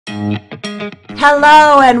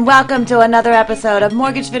Hello and welcome to another episode of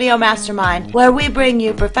Mortgage Video Mastermind, where we bring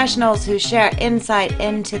you professionals who share insight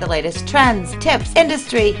into the latest trends, tips,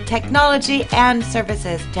 industry, technology, and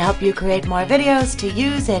services to help you create more videos to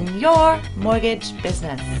use in your mortgage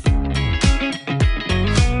business.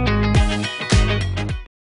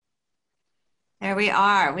 There we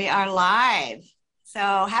are. We are live. So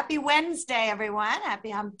happy Wednesday, everyone. Happy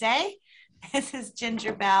hump day. This is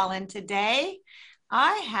Ginger Bell, and today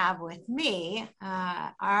I have with me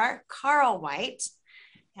our Carl White.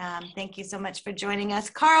 Thank you so much for joining us.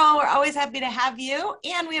 Carl, we're always happy to have you.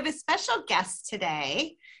 And we have a special guest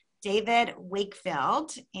today, David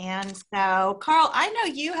Wakefield. And so, Carl, I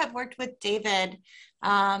know you have worked with David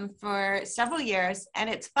for several years. And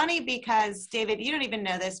it's funny because, David, you don't even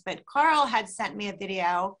know this, but Carl had sent me a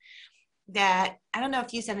video that I don't know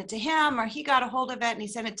if you sent it to him or he got a hold of it and he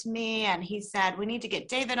sent it to me and he said, we need to get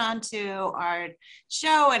David onto our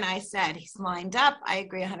show. And I said, he's lined up. I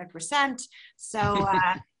agree 100%.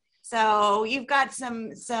 So you've got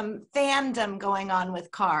some fandom going on with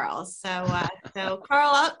Carl. So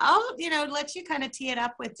Carl, I'll let you kind of tee it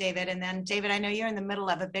up with David. And then David, I know you're in the middle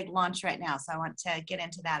of a big launch right now. So I want to get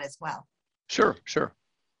into that as well. Sure.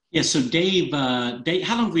 Yeah. So Dave, how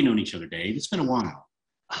long have we known each other, Dave? It's been a while.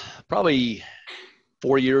 Probably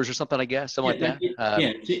 4 years or something, I guess, something like that.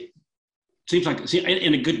 It seems like,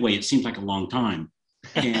 in a good way, it seems like a long time.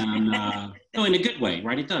 And no, in a good way,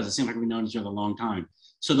 right? It does. It seems like we've known each other a long time.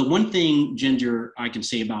 So the one thing, Ginger, I can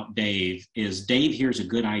say about Dave is Dave hears a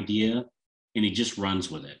good idea and he just runs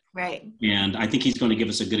with it. Right. And I think he's going to give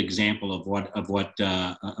us a good example of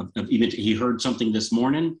even he heard something this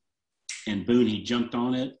morning. And boom, he jumped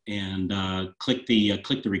on it and clicked the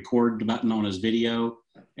record button on his video,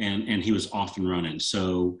 and he was off and running.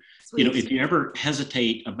 So, Sweet. If you ever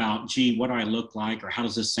hesitate about, gee, what do I look like, or how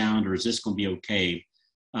does this sound, or is this going to be okay?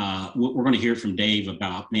 We're going to hear from Dave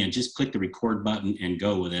about, man, just click the record button and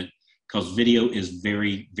go with it, because video is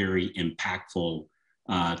very, very impactful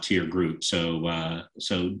to your group. So,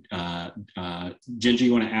 Ginger,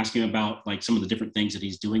 you want to ask him about like some of the different things that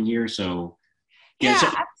he's doing here? So. Yeah, so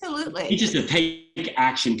absolutely. He's just a take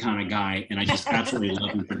action kind of guy, and I just absolutely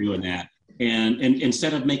love him for doing that. And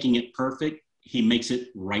instead of making it perfect, he makes it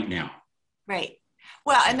right now. Right.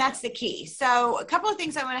 Well, and that's the key. So a couple of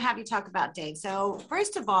things I want to have you talk about, Dave. So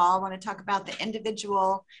first of all, I want to talk about the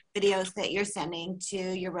individual videos that you're sending to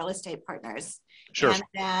your real estate partners. Sure. And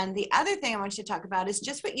then the other thing I want you to talk about is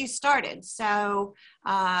just what you started. So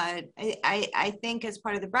I think as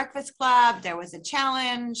part of the Breakfast Club, there was a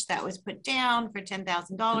challenge that was put down for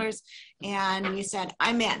 $10,000, and you said,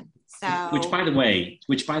 I'm in. So Which by the way,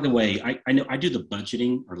 I know I do the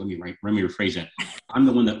budgeting, or let me rephrase that. I'm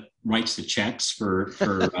the one that writes the checks for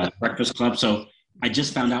Breakfast Club. So I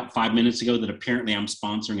just found out 5 minutes ago that apparently I'm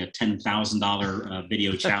sponsoring a $10,000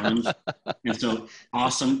 video challenge. And so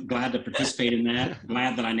awesome. Glad to participate in that.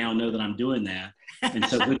 Glad that I now know that I'm doing that. And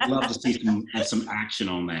so we'd love to see some action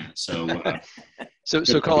on that. So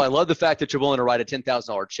Carl, I love the fact that you're willing to write a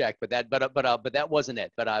 $10,000 check, but that wasn't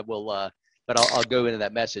it. But I'll go into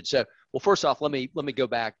that message. So, well, first off, let me go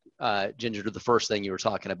back, Ginger, to the first thing you were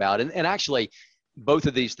talking about. And actually, both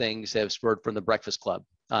of these things have spurred from the Breakfast Club.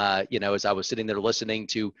 As I was sitting there listening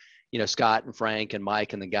to, Scott and Frank and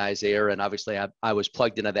Mike and the guys there. And obviously I was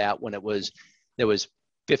plugged into that when there was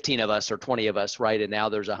 15 of us or 20 of us, right? And now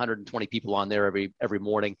there's 120 people on there every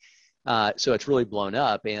morning. So it's really blown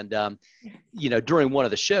up. And, during one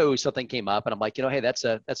of the shows, something came up and I'm like, hey, that's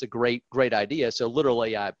a great idea. So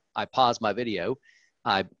literally I paused my video.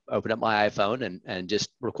 I opened up my iPhone and just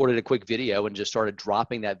recorded a quick video and just started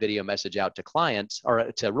dropping that video message out to clients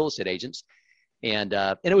or to real estate agents. And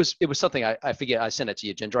it was something I forget. I sent it to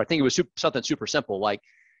you, Ginger. I think it was something super simple, like,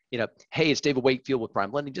 hey, it's David Wakefield with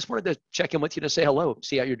Prime Lending. Just wanted to check in with you to say hello,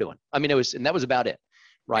 see how you're doing. I mean, and that was about it.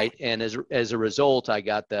 Right. And as a result, I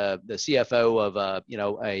got the CFO of a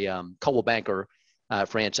Coldwell Banker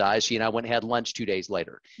franchise. She and I went and had lunch 2 days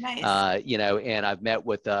later. Nice. And I've met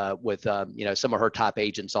with some of her top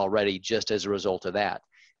agents already just as a result of that.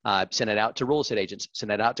 Sent it out to real estate agents,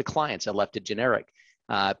 sent it out to clients. I left it generic.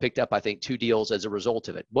 Picked up, I think, 2 deals as a result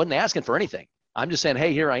of it. Wasn't asking for anything. I'm just saying,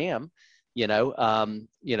 hey, here I am.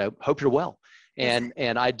 Hope you're well. And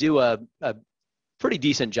I do a pretty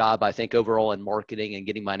decent job, I think, overall in marketing and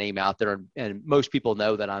getting my name out there. And most people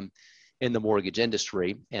know that I'm in the mortgage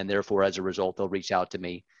industry, and therefore, as a result, they'll reach out to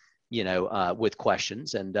me, with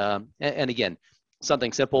questions. And again,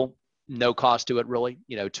 something simple, no cost to it, really.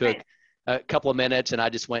 Took a couple of minutes, and I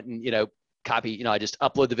just went and copy. I just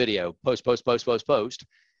upload the video, post,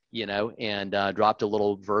 and dropped a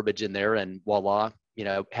little verbiage in there, and voila,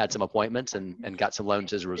 had some appointments and got some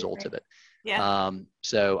loans as a result of it. Yeah.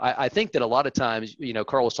 So I think that a lot of times,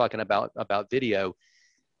 Carl was talking about video.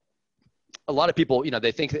 A lot of people,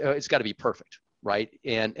 they think it's got to be perfect, right?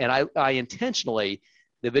 And I intentionally,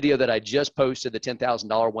 the video that I just posted, the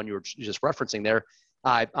 $10,000 one you were just referencing there,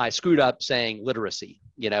 I screwed up saying literacy,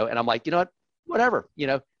 and I'm like, you know what, whatever,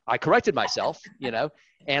 I corrected myself, and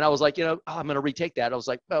I was like, I'm going to retake that. I was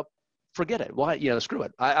like, well, forget it. Why, screw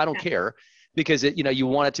it. I don't care, because you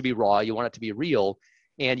want it to be raw, you want it to be real,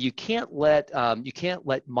 and you can't let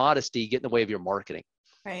modesty get in the way of your marketing.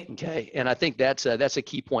 Right. Okay. And I think that's a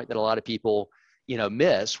key point that a lot of people,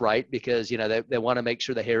 miss, right? Because, they want to make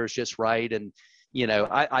sure the hair is just right. And,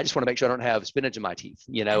 I just want to make sure I don't have spinach in my teeth,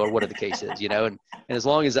 or whatever the case is, and as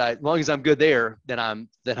long as I'm good there, then I'm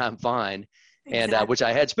fine. Exactly. And which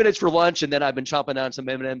I had spinach for lunch, and then I've been chomping down some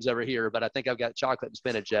M&Ms over here, but I think I've got chocolate and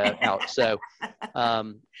spinach out. So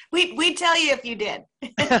we tell you if you did.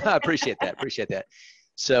 I appreciate that.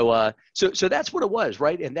 So that's what it was,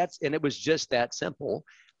 right? And it was just that simple.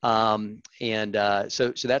 So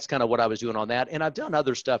that's kind of what I was doing on that. And I've done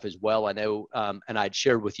other stuff as well. I know, and I'd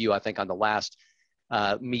shared with you, I think on the last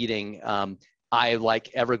meeting, I like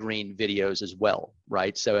evergreen videos as well,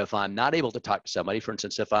 right? So if I'm not able to talk to somebody, for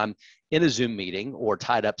instance, if I'm in a Zoom meeting or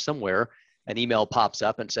tied up somewhere, an email pops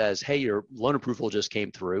up and says, hey, your loan approval just came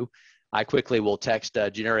through. I quickly will text a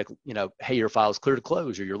generic, hey, your file's clear to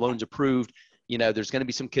close, or your loan's approved. There's going to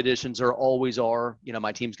be some conditions, there always are,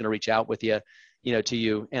 my team's going to reach out with you, to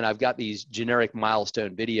you. And I've got these generic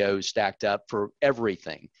milestone videos stacked up for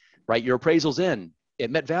everything, right? Your appraisal's in, it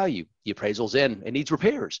met value. The appraisal's in, it needs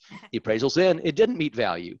repairs. The appraisal's in, it didn't meet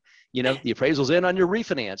value. The appraisal's in on your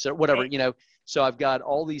refinance or whatever, So I've got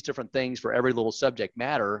all these different things for every little subject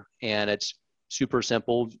matter, and it's super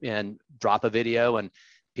simple, and drop a video and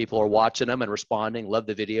people are watching them and responding, love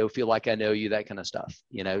the video, feel like I know you, that kind of stuff,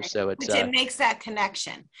 so it's. It makes that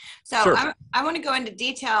connection. So sure. I want to go into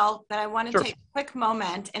detail, but I want to Sure. take a quick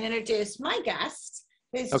moment and introduce my guest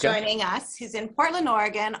who's Okay. joining us, who's in Portland,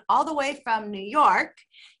 Oregon, all the way from New York,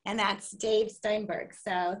 and that's Dave Steinberg.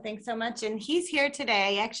 So thanks so much. And he's here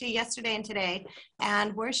today, actually yesterday and today,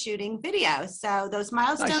 and we're shooting videos. So those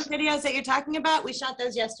milestone Nice. videos that you're talking about, we shot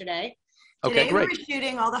those yesterday. Okay, Today great. we're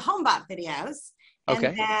shooting all the HomeBot videos. And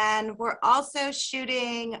Okay. then we're also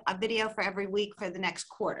shooting a video for every week for the next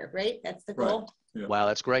quarter, right? That's the goal. Yeah. Wow,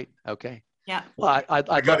 that's great. Okay. Yeah. Well, I'd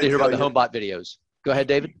love gotta to hear about the tell you- HomeBot videos. Go ahead,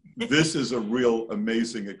 David. This is a real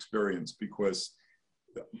amazing experience because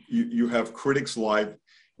you have critics live.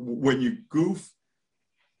 When you goof,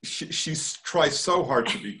 she tries so hard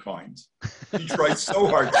to be kind. She tries so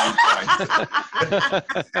hard to be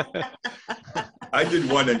kind. I did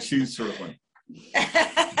one and she sort of went.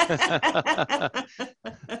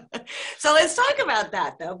 So let's talk about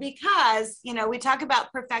that though, because, we talk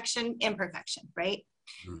about perfection, imperfection, right?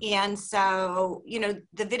 And so,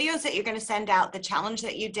 the videos that you're going to send out, the challenge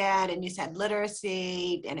that you did, and you said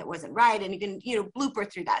literacy and it wasn't right. And you can,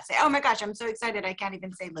 blooper through that. Say, oh my gosh, I'm so excited. I can't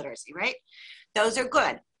even say literacy, right? Those are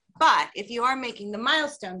good. But if you are making the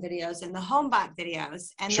milestone videos and the HomeBot videos,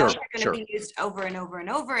 and Sure, those are going to sure. be used over and over and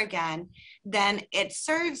over again, then it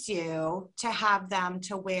serves you to have them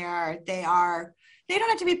to where they don't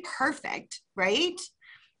have to be perfect, right?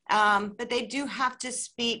 But they do have to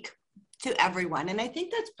speak to everyone. And I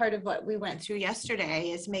think that's part of what we went through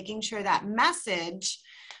yesterday, is making sure that message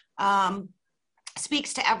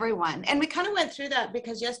speaks to everyone. And we kind of went through that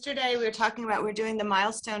because yesterday we were doing the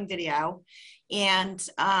milestone video, and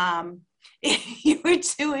you were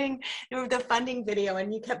doing the funding video,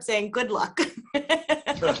 and you kept saying, good luck.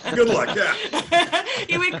 Good luck, yeah.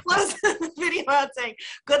 You would close the video out saying,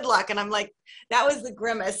 good luck. And I'm like, that was the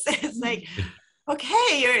grimace. It's like,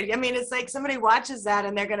 okay, it's like somebody watches that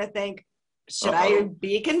and they're going to think, should I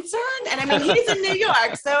be concerned? And he's in New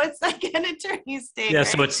York, so it's like an attorney's statement. Yeah,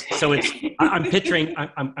 so it's. I'm picturing.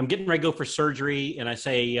 I'm getting ready to go for surgery, and I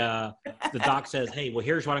say the doc says, "Hey, well,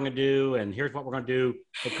 here's what I'm going to do, and here's what we're going to do."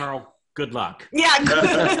 Hey, Carl, good luck. Yeah.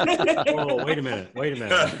 Oh, wait a minute.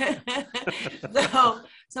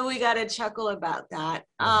 So we got to chuckle about that.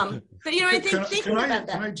 But I think thinking about that.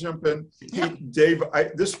 Can I jump in? Hey, Dave,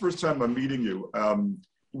 this is the first time I'm meeting you.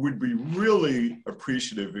 Would be really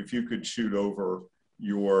appreciative if you could shoot over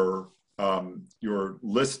your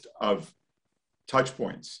list of touch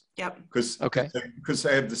points. Yep. Because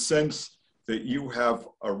I have the sense that you have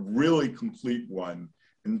a really complete one,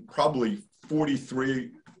 and probably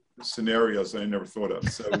 43 scenarios I never thought of.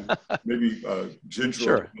 So maybe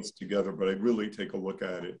Ginger will put this together, but I'd really take a look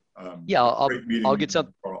at it. Yeah, I'll get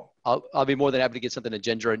some. I'll be more than happy to get something to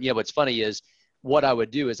Ginger. And what's funny is what I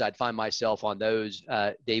would do is I'd find myself on those,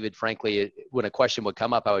 David, frankly, when a question would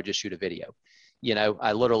come up, I would just shoot a video. You know,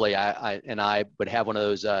 I literally, I would have one of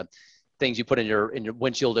those things you put in your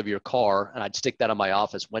windshield of your car, and I'd stick that on my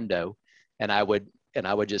office window, and I would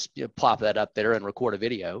just plop that up there and record a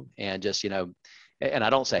video, and just, and I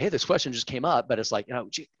don't say, hey, this question just came up, but it's like,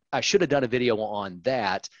 gee, I should have done a video on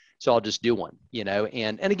that, so I'll just do one,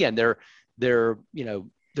 and again, they're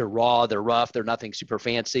they're raw, they're rough, they're nothing super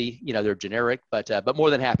fancy, they're generic, but more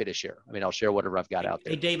than happy to share. I mean, I'll share whatever I've got out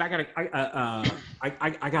there. Hey, Dave, I got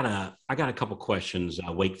a couple questions.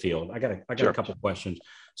 Wakefield, I got Sure. a couple questions.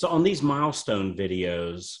 So on these milestone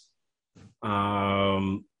videos,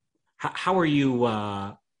 how are you?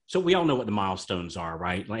 So we all know what the milestones are,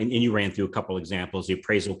 right? And you ran through a couple examples. The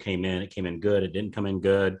appraisal came in, it came in good, it didn't come in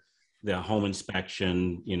good. The home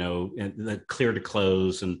inspection, and the clear to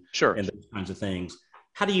close, and Sure. and those kinds of things.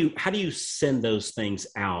 How do you send those things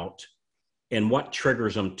out, and what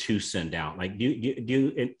triggers them to send out? Like, do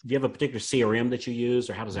you have a particular CRM that you use,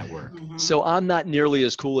 or how does that work? Mhm. So I'm not nearly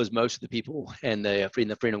as cool as most of the people in the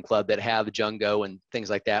Freedom Club that have Jungo and things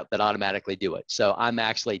like that automatically do it. So I'm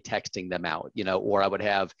actually texting them out, or I would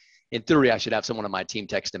have, in theory, I should have someone on my team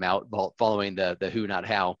text them out, following the who, not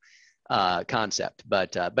how concept.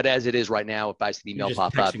 But as it is right now, if I see the email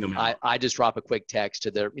pop up, I just drop a quick text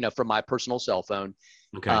to their, from my personal cell phone.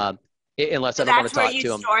 Okay. Unless So I don't want that's to where talk you to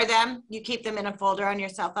them. store them. You keep them in a folder on your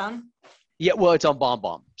cell phone. Yeah, well, it's on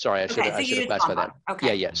BombBomb. Sorry, I should have use specified that. BombBomb.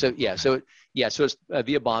 Okay. Yeah. So it's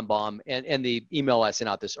via BombBomb, and the email I sent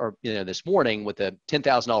out this morning with the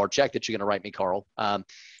 $10,000 check that you're going to write me, Carl,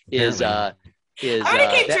 is I'm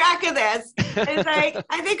gonna keep track of this. It's like,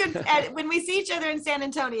 I think when we see each other in San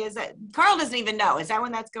Antonio, is that Carl doesn't even know. Is that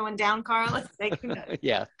when that's going down, Carl? It's like,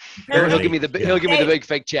 yeah. He'll give me the big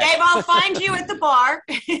fake check. Dave, I'll find you at the bar.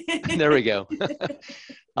 There we go.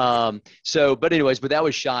 But that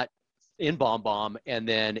was shot in BombBomb and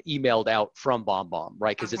then emailed out from BombBomb,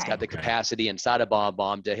 right? Because it's got the capacity inside of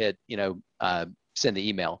BombBomb to hit, send the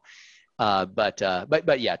email. But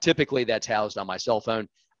yeah, typically that's housed on my cell phone.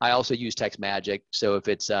 I also use TextMagic. So if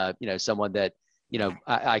it's, someone that,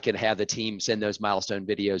 I could have the team send those milestone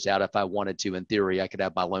videos out if I wanted to. In theory, I could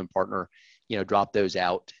have my loan partner, drop those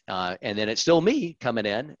out. And then it's still me coming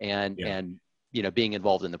in and being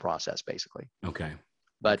involved in the process, basically. Okay.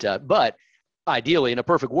 But ideally, in a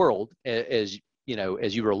perfect world, as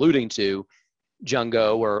you were alluding to,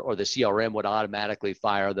 Jungo or the CRM would automatically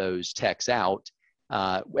fire those texts out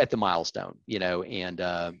at the milestone, and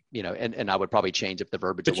I would probably change up the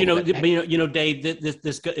verbiage. But Dave,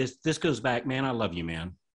 this goes back, man. I love you,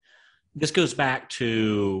 man. This goes back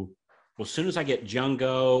to, well, as soon as I get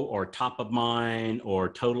Jungo or Top of Mind or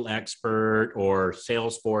Total Expert or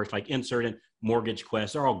Salesforce, like insert in Mortgage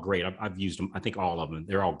Quest, they're all great. I've used them. I think all of them.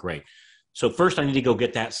 They're all great. So first I need to go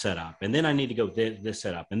get that set up, and then I need to go this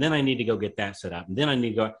set up, and then I need to go get that set up, and then I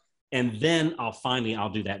need to go. And then I'll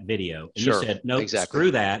do that video. And sure, you said, no, exactly.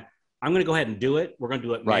 Screw that. I'm going to go ahead and do it. We're going to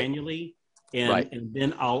do it manually. And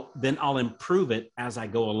then I'll improve it as I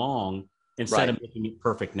go along instead of making it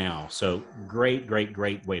perfect now. So great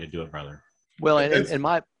way to do it, brother. Well, and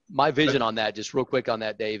my vision on that, just real quick on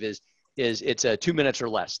that, Dave, is it's a 2 minutes or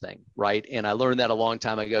less thing, right? And I learned that a long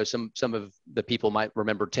time ago. Some of the people might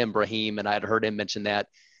remember Tim Brahim, and I had heard him mention that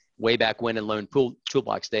way back when in Loan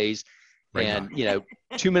Toolbox days. Right. And,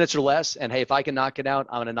 2 minutes or less. And hey, if I can knock it out,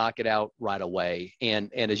 I'm going to knock it out right away. And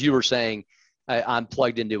as you were saying, I'm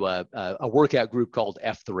plugged into a workout group called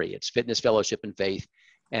F3. It's Fitness, Fellowship, and Faith.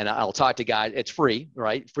 And I'll talk to guys. It's free,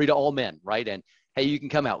 right? Free to all men, right? And hey, you can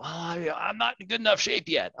come out. Oh, I'm not in good enough shape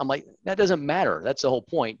yet. I'm like, that doesn't matter. That's the whole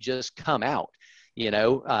point. Just come out.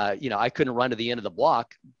 I couldn't run to the end of the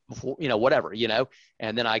block before, whatever,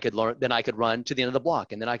 and then I could run to the end of the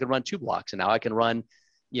block, and then I could run 2 blocks. And now I can run.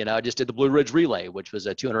 I just did the Blue Ridge Relay, which was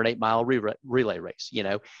a 208-mile relay race,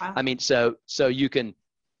 Wow. I mean, so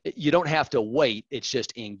you don't have to wait. It's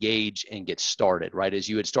just engage and get started, right? As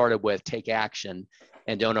you had started with, take action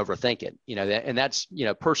and don't overthink it, and that's,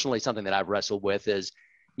 personally something that I've wrestled with is,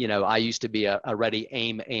 I used to be a ready,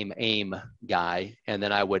 aim guy. And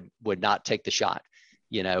then I would not take the shot,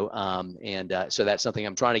 so that's something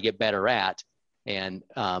I'm trying to get better at. And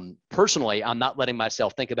personally, I'm not letting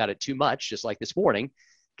myself think about it too much, just like this morning.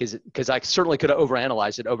 Because I certainly could have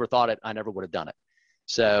overanalyzed it, overthought it. I never would have done it.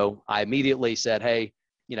 So I immediately said, hey,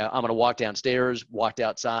 I'm going to walk downstairs, walked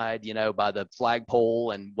outside, by the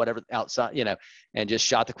flagpole and whatever outside, and just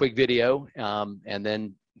shot the quick video and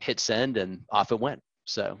then hit send and off it went.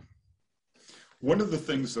 So. One of the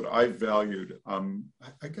things that I valued,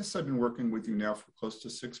 I guess I've been working with you now for close to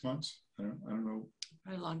 6 months. I don't know.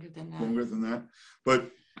 Or longer than that. Longer than that. But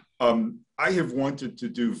I have wanted to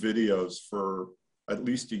do videos for at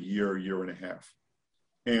least a year and a half.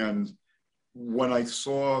 And when I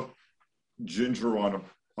saw Ginger on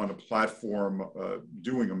a platform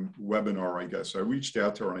doing a webinar, I guess, I reached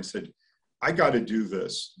out to her and I said, I got to do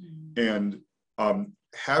this. And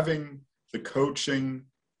having the coaching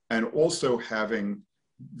and also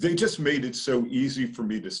they just made it so easy for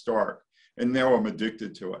me to start. And now I'm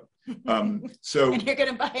addicted to it. So and you're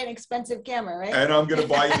going to buy an expensive camera, right? And I'm going to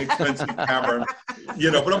buy an expensive camera,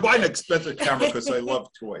 but I'm buying an expensive camera because I love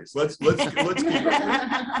toys. Let's keep it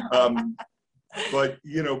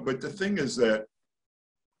real. But the thing is that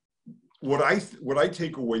what I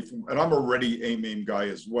take away from, and I'm already a AIM guy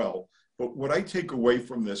as well, but what I take away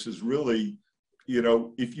from this is really,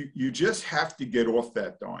 if you just have to get off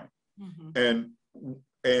that dime,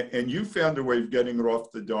 and you found a way of getting it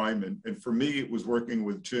off the dime, and for me it was working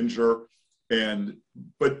with Ginger,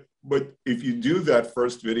 but if you do that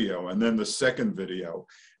first video and then the second video,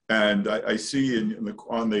 and I see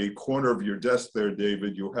on the corner of your desk there,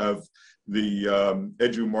 David, you have the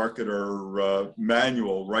EduMarketer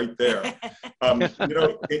manual right there. And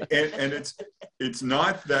it's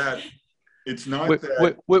not that. It's not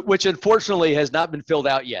which unfortunately has not been filled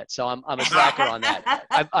out yet. So I'm a slacker on that.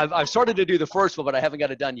 I've started to do the first one, but I haven't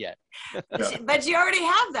got it done yet. But you already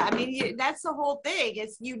have that. I mean, that's the whole thing.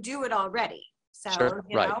 Is you do it already. So, sure,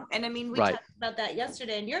 you know, and I mean, we talked about that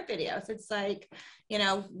yesterday in your videos. It's like,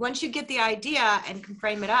 once you get the idea and can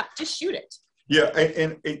frame it up, just shoot it. Yeah.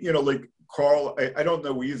 And like Carl, I don't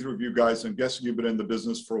know either of you guys. I'm guessing you've been in the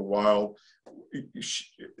business for a while.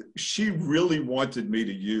 She really wanted me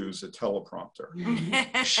to use a teleprompter.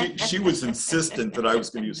 She was insistent that I was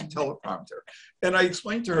going to use a teleprompter. And I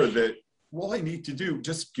explained to her that all I need to do,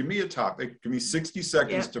 just give me a topic, give me 60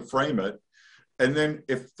 seconds to frame it. And then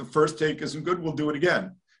if the first take isn't good, we'll do it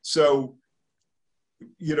again. So,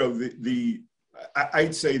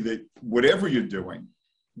 I'd say that whatever you're doing,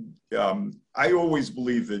 I always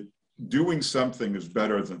believe that doing something is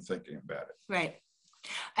better than thinking about it. Right.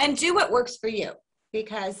 And do what works for you,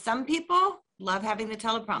 because some people love having the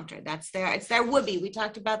teleprompter. It's their whoopee. We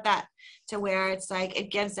talked about that, to where it's like it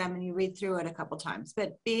gives them and you read through it a couple times.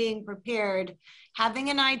 But being prepared, having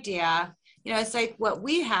an idea, it's like what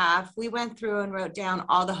we went through and wrote down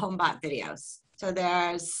all the HomeBot videos. So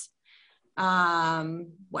there's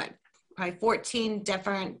probably 14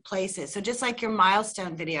 different places. So just like your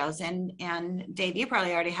milestone videos, and Dave, you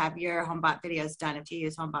probably already have your HomeBot videos done if you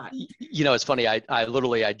use HomeBot. It's funny.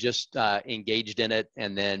 I just engaged in it,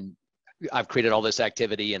 and then I've created all this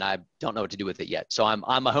activity and I don't know what to do with it yet. So I'm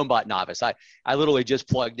a HomeBot novice. I literally just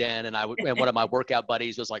plugged in, and one of my workout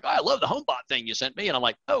buddies was like, "Oh, I love the HomeBot thing you sent me." And I'm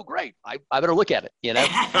like, "Oh, great. I better look at it."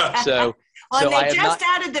 So, well, they just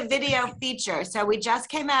added the video feature. So we just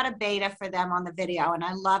came out of beta for them on the video, and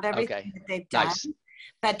I love everything that they've done. Nice.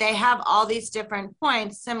 But they have all these different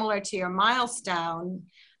points similar to your milestone,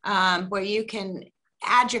 where you can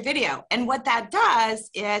add your video. And what that does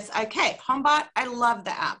is, HomeBot, I love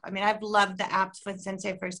the app. I mean, I've loved the apps since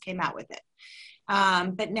they first came out with it.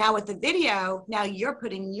 But now with the video, now you're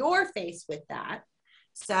putting your face with that.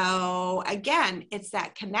 So again, it's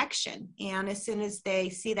that connection. And as soon as they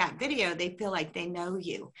see that video, they feel like they know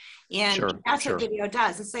you. And that's what video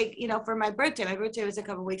does. It's like, for my birthday was a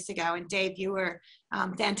couple of weeks ago, and Dave, you were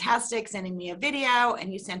fantastic sending me a video,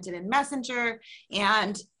 and you sent it in Messenger.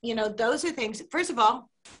 And, those are things, first of all,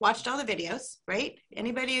 watched all the videos, right?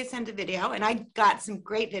 Anybody who sent a video, and I got some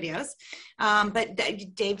great videos, but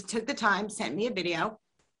Dave took the time, sent me a video.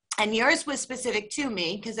 And yours was specific to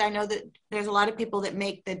me, because I know that there's a lot of people that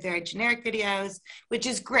make the very generic videos, which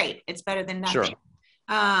is great. It's better than nothing.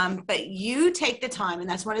 But you take the time, and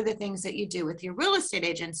that's one of the things that you do with your real estate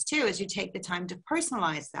agents too, is you take the time to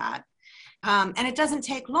personalize that. And it doesn't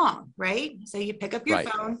take long, right? So you pick up your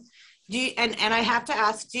phone. And I have to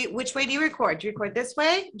ask, which way do you record? Do you record this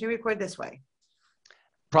way? Do you record this way?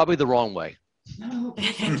 Probably the wrong way. No,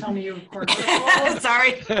 please don't tell me you record.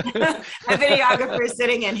 Sorry. My videographer is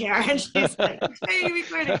sitting in here, and she's like, "Which way are you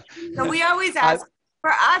recording?" So we always ask,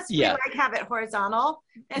 for us, we like have it horizontal.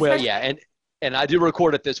 Well, and I do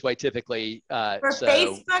record it this way typically. For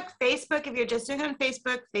Facebook, if you're just doing it on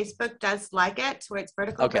Facebook does like it where it's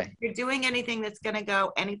vertical. Okay. But if you're doing anything that's going to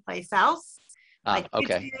go anyplace else, like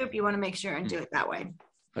YouTube, you want to make sure and do it that way.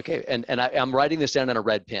 Okay, and I'm writing this down in a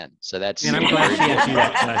red pen, so that's. And I'm glad she asked you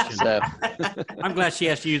that question. I'm glad she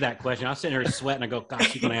asked you that question. I was sitting here sweating. I go,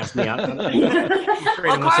 "Gosh, she's going to ask me."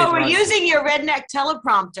 Well, Carl, we're using your redneck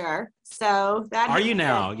teleprompter, so that. Are you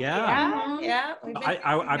now? Yeah. Yeah.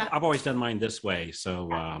 I've always done mine this way. So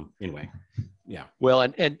anyway, Yeah. Well,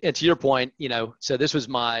 and to your point, so this was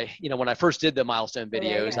my, when I first did the milestone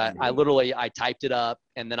videos, I literally, I typed it up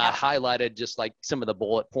and then I highlighted just like some of the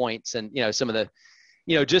bullet points and, some of the,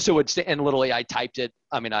 just so it and literally I typed it.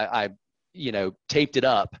 I mean, I taped it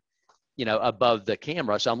up, above the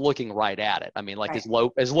camera. So I'm looking right at it. I mean, like as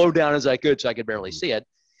low down as I could, so I could barely see it,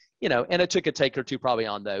 and it took a take or two probably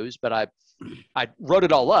on those, but I wrote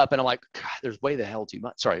it all up and I'm like, God, there's way too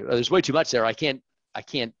much there. I can't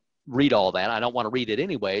read all that. I don't want to read it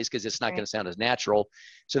anyways, because it's not going to sound as natural.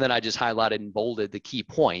 So then I just highlighted and bolded the key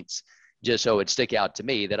points just so it'd stick out to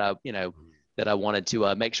me that I wanted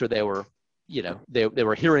to make sure they were, they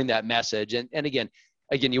were hearing that message. And again,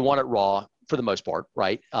 you want it raw for the most part,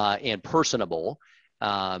 right? And personable,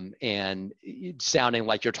 and sounding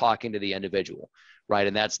like you're talking to the individual, right?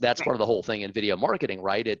 And that's part of the whole thing in video marketing,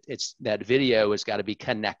 right? It's that video has got to be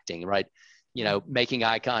connecting, right? Making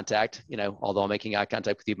eye contact, although I'm making eye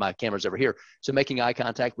contact with you, my camera's over here. So making eye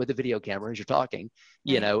contact with the video camera as you're talking,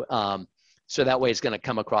 so that way it's going to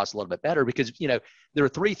come across a little bit better, because, there are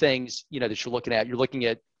three things, that you're looking at. You're looking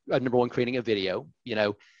at number one, creating a video,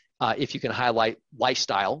 if you can highlight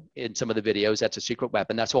lifestyle in some of the videos, that's a secret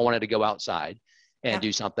weapon. That's why I wanted to go outside and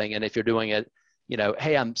do something. And if you're doing it,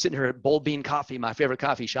 hey, I'm sitting here at Bold Bean Coffee, my favorite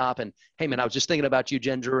coffee shop. And hey, man, I was just thinking about you,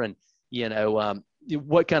 Ginger. And,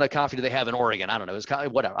 what kind of coffee do they have in Oregon? I don't know. It's kind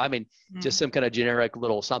of whatever. I mean, just some kind of generic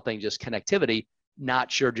little something, just connectivity,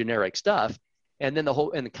 not sure generic stuff. And then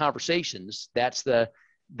the conversations, that's the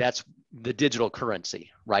digital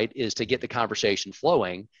currency, right? Is to get the conversation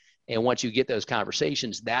flowing. And once you get those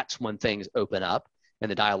conversations, that's when things open up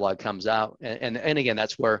and the dialogue comes out. And again,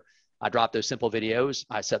 that's where I dropped those simple videos.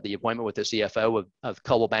 I set the appointment with the CFO of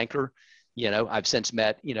Coldwell Banker. I've since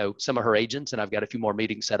met, some of her agents, and I've got a few more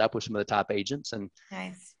meetings set up with some of the top agents. And,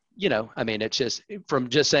 nice. I mean, it's just from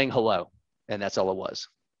just saying hello, and that's all it was.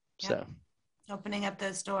 Yep. So opening up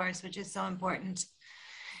those doors, which is so important.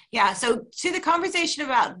 Yeah. So to the conversation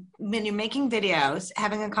about when you're making videos,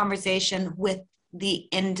 having a conversation with the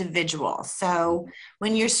individual. So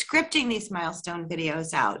when you're scripting these milestone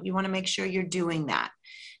videos out, you want to make sure you're doing that.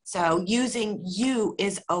 So using you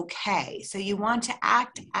is okay. So you want to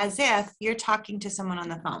act as if you're talking to someone on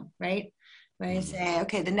the phone, right? Where you say,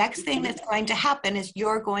 okay, the next thing that's going to happen is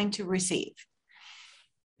you're going to receive.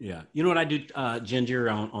 Yeah. You know what I do, Ginger,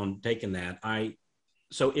 on taking that?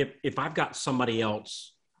 So if I've got somebody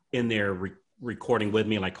else in there recording with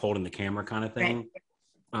me, like holding the camera kind of thing,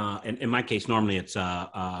 and in my case, normally it's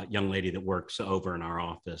a young lady that works over in our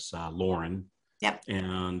office, Lauren. Yep.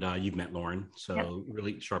 And you've met Lauren, so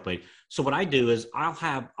really sharp lady. So what I do is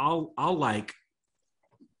I'll like,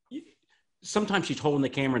 sometimes she's holding the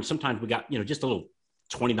camera, and sometimes we got, just a little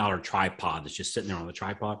 $20 tripod that's just sitting there on the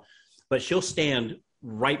tripod, but she'll stand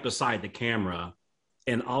right beside the camera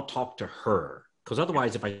and I'll talk to her. Because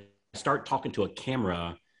otherwise, if I start talking to a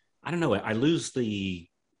camera, I don't know, I lose the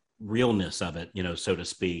realness of it, so to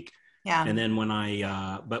speak. Yeah. And then when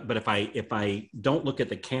but if I don't look at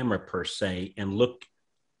the camera per se and look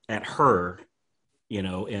at her,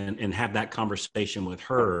 and have that conversation with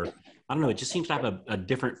her, I don't know, it just seems to have a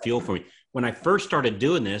different feel for me. When I first started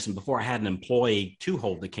doing this, and before I had an employee to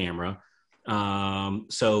hold the camera,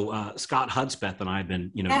 Scott Hudspeth and I have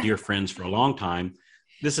been, dear friends for a long time.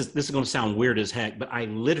 This is going to sound weird as heck, but I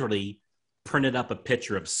literally printed up a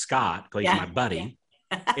picture of Scott, because he's my buddy.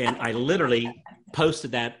 And I literally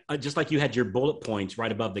posted that, just like you had your bullet points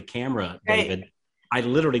right above the camera, David. I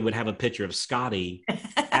literally would have a picture of Scotty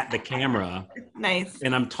at the camera. Nice.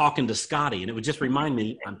 And I'm talking to Scotty. And it would just remind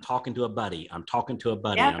me, I'm talking to a buddy. I'm talking to a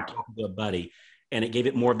buddy. Yeah. I'm talking to a buddy. And it gave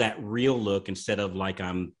it more of that real look instead of like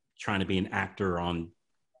I'm trying to be an actor on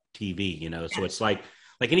TV, So it's like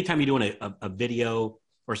anytime you're doing a video,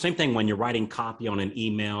 or same thing when you're writing copy on an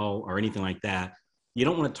email or anything like that, you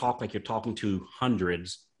don't want to talk like you're talking to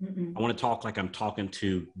hundreds. Mm-mm. I want to talk like I'm talking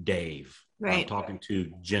to Dave. Right. I'm talking to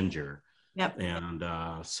Ginger. Yep. And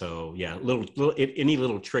so, yeah, any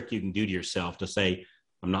little trick you can do to yourself to say,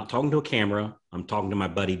 I'm not talking to a camera. I'm talking to my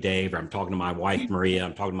buddy Dave, or I'm talking to my wife, Maria.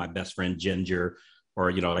 I'm talking to my best friend, Ginger,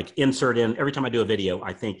 or, like insert in every time I do a video,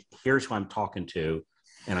 I think here's who I'm talking to.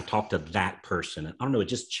 And I talk to that person. I don't know. It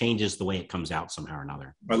just changes the way it comes out somehow or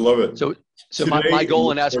another. I love it. So my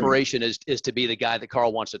goal and aspiration is to be the guy that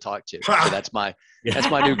Carl wants to talk to. So that's my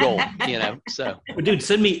new goal. So well, dude,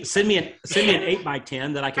 send me an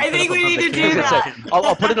 8x10 that I can. I think we need to do that.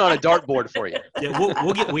 I'll put it on a dartboard for you. Yeah,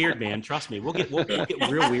 we'll get weird, man. Trust me. We'll get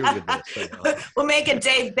real weird with this. So. We'll make it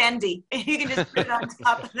Dave Bendy. You can just put it on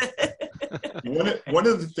top of it. One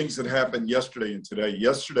of the things that happened yesterday and today.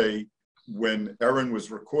 Yesterday, when Erin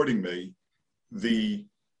was recording me,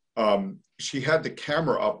 she had the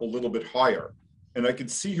camera up a little bit higher. and I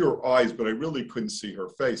could see her eyes, but I really couldn't see her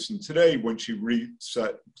face. And today, when she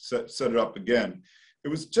set it up again, it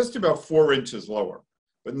was just about 4 inches lower.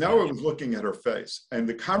 But now I was looking at her face, and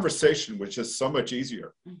the conversation was just so much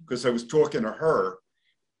easier because I was talking to her,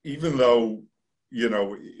 even though, you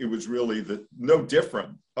know, it was really no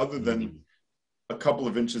different other than a couple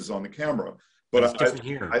of inches on the camera. But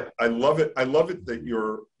I love it. I love it that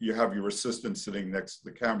you have your assistant sitting next to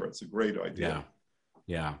the camera. It's a great idea.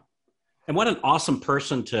 Yeah. And what an awesome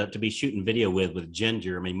person to be shooting video with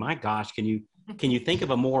Ginger. I mean, my gosh, can you think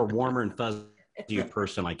of a more warmer and fuzzier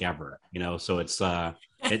person like ever? You know, so it's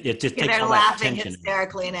it just takes all that laughing tension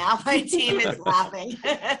hysterically now. My team is laughing.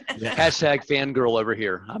 Hashtag fangirl over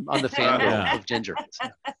here. I'm the fangirl of Ginger.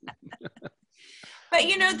 But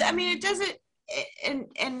you know, I mean, it doesn't.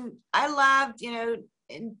 And I loved, you know,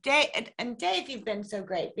 Dave, you've been so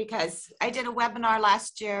great because I did a webinar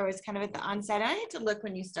last year. It was kind of at the onset. I had to look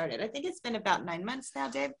when you started. I think it's been about 9 months now,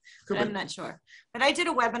 Dave, but I'm not sure. But I did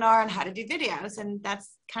a webinar on how to do videos, and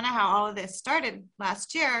that's kind of how all of this started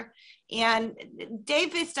last year. And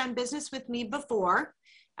Dave has done business with me before,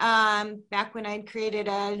 back when I had created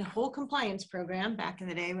a whole compliance program back in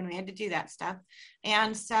the day when we had to do that stuff.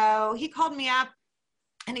 And so he called me up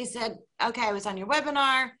and he said, okay, I was on your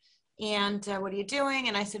webinar. And what are you doing?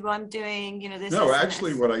 And I said, well, I'm doing, you know, this. No,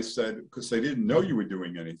 actually what I said, because I didn't know you were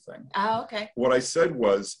doing anything. Oh, okay. What I said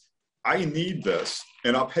was, I need this,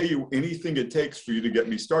 and I'll pay you anything it takes for you to get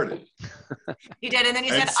me started. You did, and then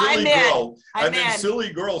you and said, I'm in. And then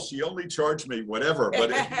silly girl, she only charged me whatever, but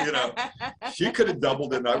you know, she could have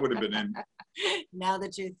doubled it and I would have been in. Now the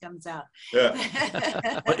truth comes out.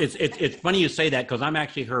 Yeah. But it's funny you say that because I'm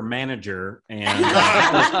actually her manager, and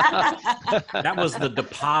that was the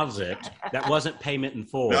deposit. That wasn't payment in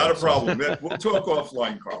full. Not a problem. We'll talk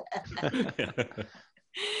offline, Carl.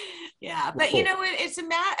 Yeah, but you know, it's a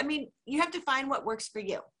matter. I mean, you have to find what works for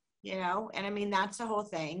you, you know, and I mean, that's the whole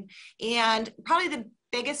thing. And probably the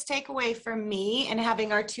biggest takeaway for me and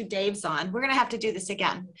having our two Daves on, we're going to have to do this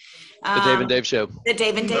again. The Dave and Dave show. The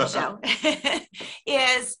Dave and Dave show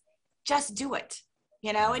is just do it,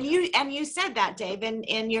 you know, and you said that, Dave,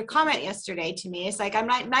 in your comment yesterday to me. It's like, I'm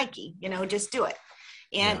like Nike, you know, just do it.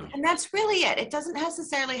 And that's really it. It doesn't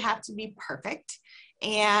necessarily have to be perfect.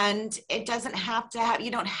 And it doesn't have to have, you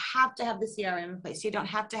don't have to have the CRM in place. You don't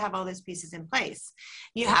have to have all those pieces in place.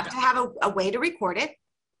 You have to have a way to record it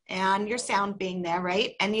and your sound being there,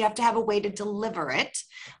 right? And you have to have a way to deliver it,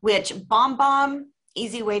 which BombBomb,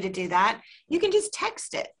 easy way to do that. You can just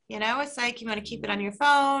text it, you know, it's like you want to keep it on your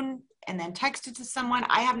phone and then text it to someone.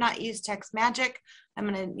 I have not used TextMagic. I'm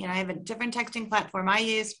going to, you know, I have a different texting platform I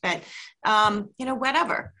use, but, you know,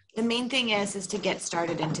 whatever. The main thing is to get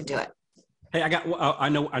started and to do it. Hey, I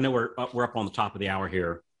know we're up on the top of the hour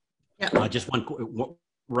here. Yeah. Just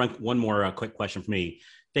one more quick question for me,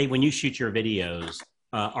 Dave. When you shoot your videos,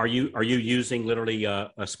 are you using literally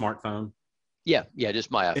a smartphone? Yeah,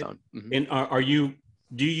 just my iPhone. And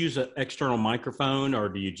do you use an external microphone, or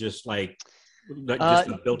do you just like just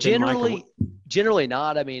a built-in microphone? Generally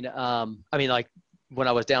not. I mean, like when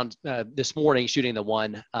I was down this morning shooting the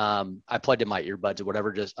one, I plugged in my earbuds or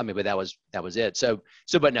whatever. But that was it. So,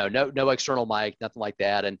 but no external mic, nothing like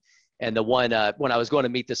that. And the one when I was going to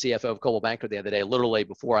meet the CFO of Coldwell Banker the other day, literally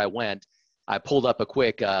before I went, I pulled up a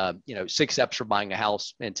quick, 6 steps for buying a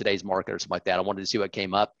house in today's market or something like that. I wanted to see what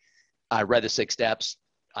came up. I read the 6 steps.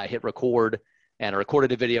 I hit record, and I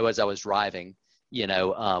recorded a video as I was driving.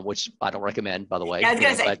 Which I don't recommend, by the way. Yeah, I was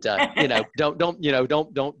gonna say. But don't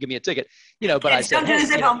give me a ticket. But I said,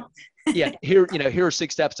 hey, here are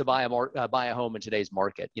 6 steps to buy a home in today's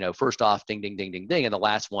market. First off, ding, ding, ding, ding, ding, and the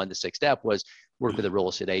last one, the 6th step, was work with a real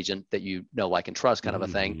estate agent that you know, like, and trust, kind of a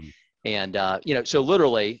thing. And so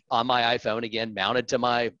literally on my iPhone, again, mounted to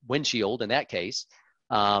my windshield in that case,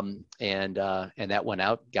 and that went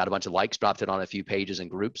out, got a bunch of likes, dropped it on a few pages and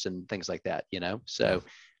groups and things like that. So.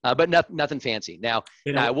 But nothing fancy. Now,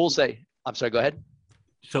 I will say, I'm sorry, go ahead.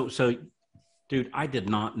 So, dude, I did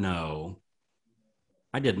not know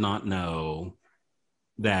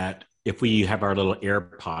that if we have our little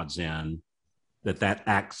AirPods in, that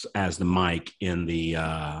acts as the mic in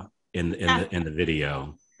the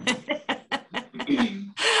video.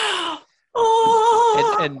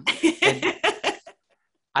 Oh. And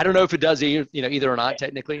I don't know if it does either or not.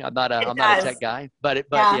 Technically, I'm not a tech guy, but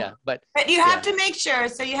you have to make sure.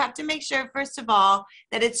 So you have to make sure, first of all,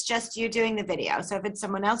 that it's just you doing the video. So if it's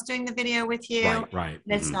someone else doing the video with you, right.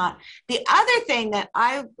 It's not. The other thing that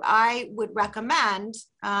I would recommend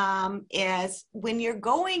is when you're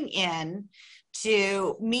going in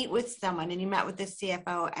to meet with someone, and you met with the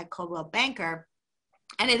CFO at Coldwell Banker,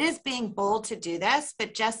 And it is being bold to do this,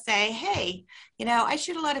 but just say, hey, I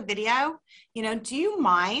shoot a lot of video. Do you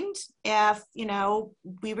mind if,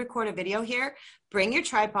 we record a video here? Bring your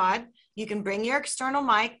tripod. You can bring your external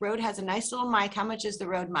mic. Rode has a nice little mic. How much is the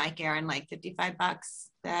Rode mic, Erin? Like $55?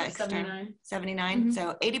 79. 79. Mm-hmm.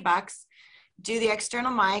 So $80. Do the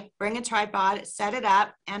external mic, bring a tripod, set it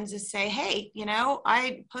up, and just say, hey,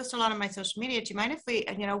 I post a lot on my social media. Do you mind if we,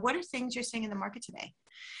 what are things you're seeing in the market today?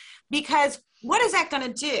 Because what is that going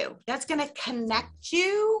to do? That's going to connect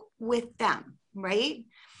you with them, right?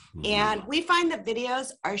 And we find that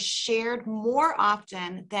videos are shared more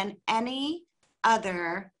often than any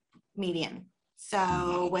other medium.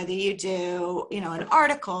 So whether you do, an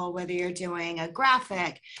article, whether you're doing a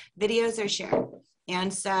graphic, videos are shared.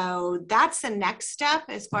 And so that's the next step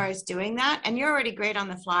as far as doing that. And you're already great on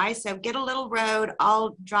the fly. So get a little Rode.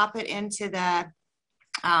 I'll drop it into the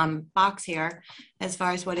box here as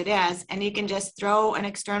far as what it is. And you can just throw an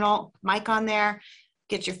external mic on there,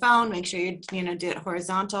 get your phone, make sure you, do it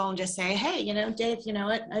horizontal and just say, hey, Dave,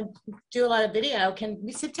 what? I do a lot of video. Can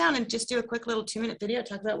we sit down and just do a quick little 2-minute video,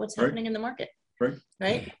 talk about what's happening in the market?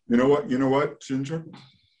 Right. You know what, Ginger?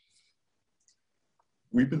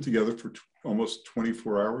 We've been together for almost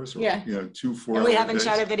 24 hours. Or, 2 4 and we hour haven't days.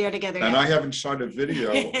 shot a video together yet. And I haven't shot a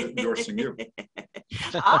video endorsing you.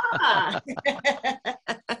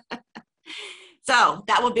 So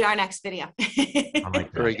that will be our next video.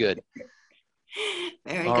 Very good.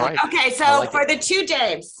 Very All good. right. Okay, so for the two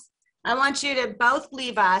Daves, I want you to both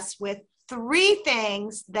leave us with 3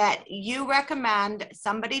 things that you recommend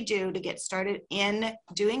somebody do to get started in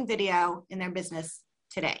doing video in their business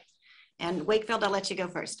today. And Wakefield, I'll let you go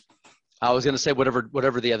first. I was going to say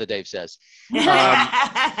whatever the other Dave says.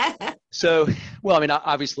 So, well, I mean,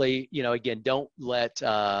 obviously, again, don't let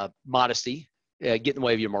modesty get in the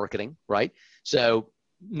way of your marketing, right? So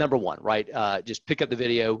number one, right? Just pick up the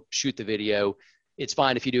video, shoot the video. It's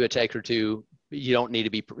fine if you do a take or two. You don't need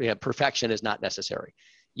to be, perfection is not necessary.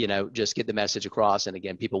 Just get the message across. And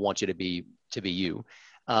again, people want you to be you.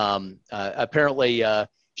 Apparently,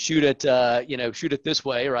 shoot it this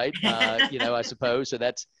way, right? I suppose. So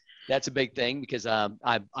that's a big thing because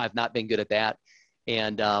I've not been good at that.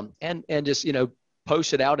 And just,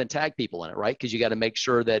 post it out and tag people in it, right? Because you got to make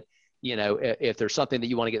sure that, if there's something that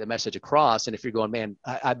you want to get the message across, and if you're going, man,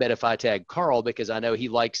 I bet if I tag Carl because I know he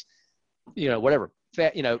likes, whatever,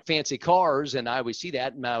 fancy cars, and I always see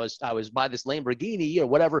that, and I was by this Lamborghini or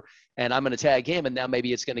whatever, and I'm going to tag him, and now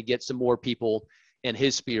maybe it's going to get some more people in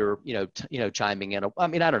his sphere, chiming in. I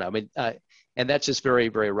mean, I don't know. I mean, and that's just very,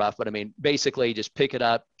 very rough. But I mean, basically, just pick it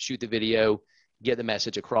up, shoot the video, get the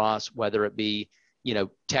message across, whether it be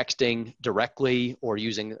texting directly or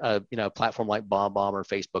using a platform like BombBomb or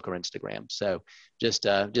Facebook or Instagram. So just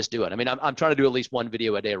do it. I mean, I'm trying to do at least 1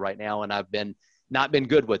 video a day right now, and I've not been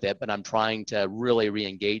good with it, but I'm trying to really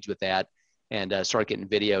re-engage with that and start getting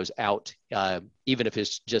videos out, even if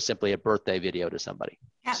it's just simply a birthday video to somebody.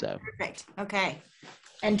 Yeah, so perfect. Okay.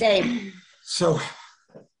 And Dave. So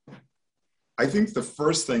I think the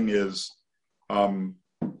first thing is, I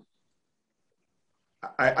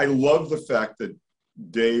love the fact that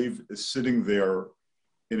Dave is sitting there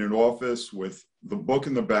in an office with the book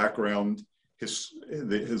in the background, his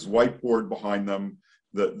whiteboard behind them,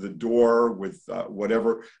 the door with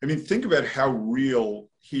whatever. I mean, think about how real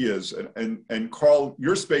he is. And Carl,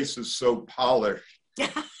 your space is so polished.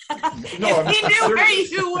 No, he knew where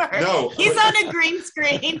you were. No, he's on a green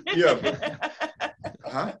screen. Yeah. But,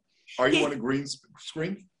 are you on a green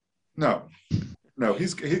screen? No,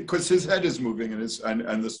 he's because his head is moving and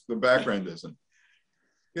the background isn't.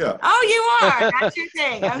 Yeah. Oh, you are. That's your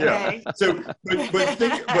thing. Okay. Yeah. So,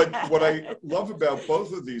 but what I love about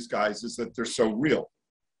both of these guys is that they're so real,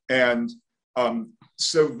 and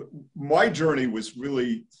so my journey was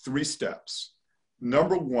really 3 steps.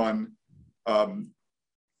 Number one,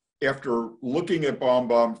 after looking at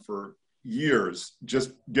BombBomb for years,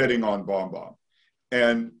 just getting on BombBomb.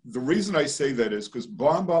 And the reason I say that is because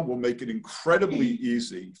BombBomb will make it incredibly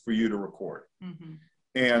easy for you to record. Mm-hmm.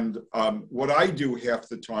 And what I do half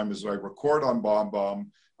the time is I record on BombBomb,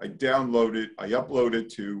 I download it, I upload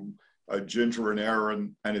it to Ginger and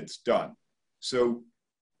Erin, and it's done. So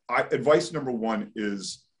advice number 1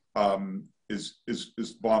 is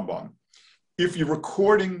BombBomb. If you're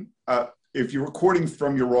recording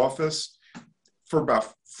from your office, for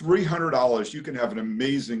about $300, you can have an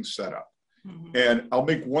amazing setup. Mm-hmm. And I'll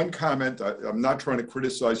make one comment. I'm not trying to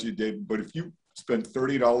criticize you, Dave, but if you spend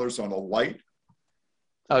 $30 on a light,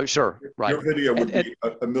 oh, sure, right, your video would be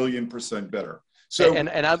 1,000,000% better. So, and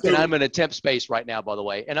I'm in a temp space right now, by the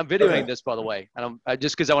way, and I'm videoing this, by the way.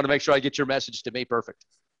 Just because I want to make sure I get your message to me perfect.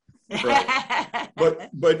 Right. But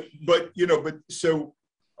so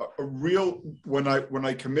a real, when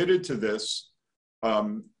I committed to this,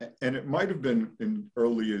 and it might have been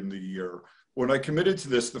early in the year, when I committed to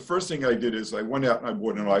this, the first thing I did is I went out and I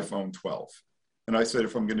bought an iPhone 12. And I said,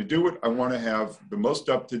 if I'm going to do it, I want to have the most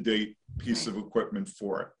up-to-date piece of equipment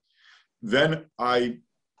for it. Then I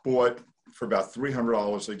bought, for about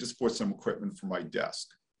 $300, I just bought some equipment for my desk.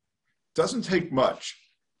 Doesn't take much,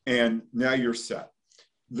 and now you're set.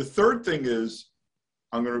 The third thing is,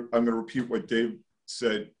 I'm going to repeat what Dave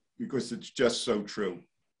said, because it's just so true.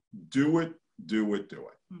 Do it,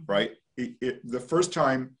 right? The first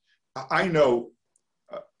time, I know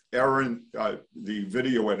Aaron, the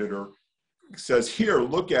video editor, says, here,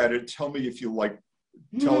 look at it, tell me if you like,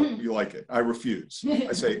 tell me you like it. I refuse.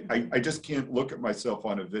 I say, I just can't look at myself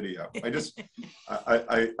on a video.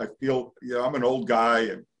 I feel, I'm an old guy,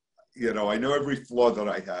 and I know every flaw that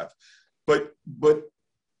I have, but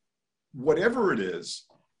whatever it is,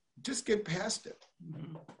 just get past it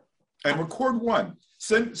and record one.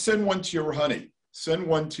 Send one to your honey. Send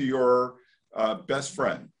one to your best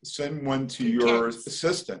friend. Send one to your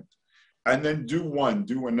assistant, and then do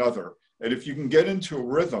another. And if you can get into a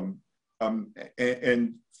rhythm,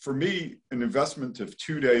 and for me, an investment of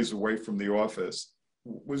 2 days away from the office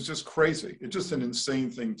was just crazy. It's just an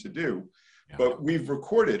insane thing to do. Yeah. But we've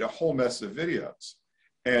recorded a whole mess of videos.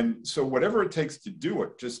 And so whatever it takes to do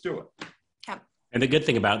it, just do it. Yep. And the good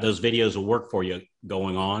thing about those videos will work for you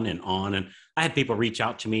going on. And I had people reach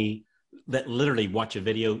out to me that literally watch a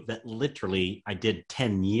video that literally I did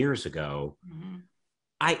 10 years ago. Mm-hmm.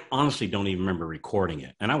 I honestly don't even remember recording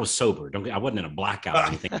it. And I was sober. I wasn't in a blackout or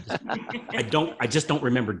anything. I just don't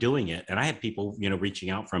remember doing it. And I had people,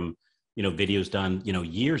 reaching out from, videos done,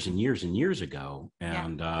 years and years and years ago.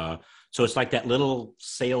 And so it's like that little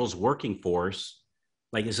sales working force,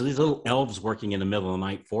 like it's these little elves working in the middle of the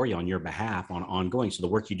night for you on your behalf on ongoing. So the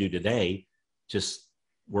work you do today just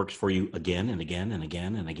works for you again and again and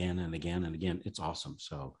again and again and again and again. It's awesome.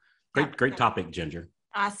 So great topic, Ginger.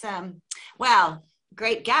 Awesome. Well,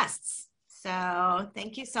 great guests. So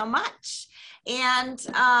thank you so much. And,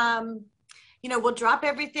 we'll drop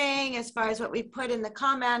everything as far as what we put in the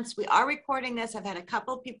comments. We are recording this. I've had a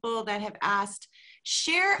couple people that have asked,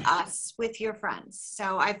 share us with your friends.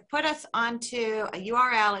 So I've put us onto a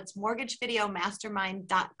URL. It's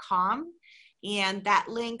mortgagevideomastermind.com. And that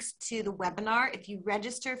links to the webinar. If you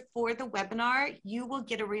register for the webinar, you will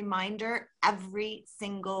get a reminder every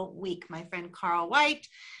single week. My friend Carl White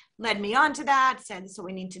led me on to that, said this is what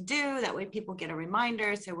we need to do. That way people get a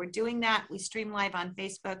reminder. So we're doing that. We stream live on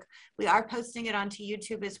Facebook. We are posting it onto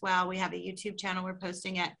YouTube as well. We have a YouTube channel, we're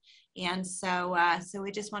posting it. And so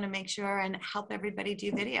we just want to make sure and help everybody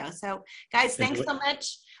do video. So guys, thanks so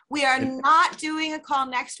much. We are not doing a call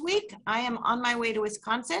next week. I am on my way to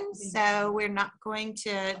Wisconsin. So we're not going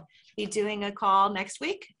to be doing a call next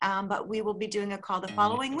week, but we will be doing a call the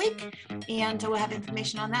following week, and we'll have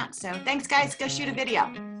information on that. So thanks guys, go shoot a video.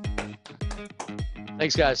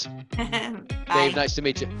 Thanks guys. Bye. Dave, nice to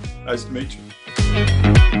meet you. Nice to meet you.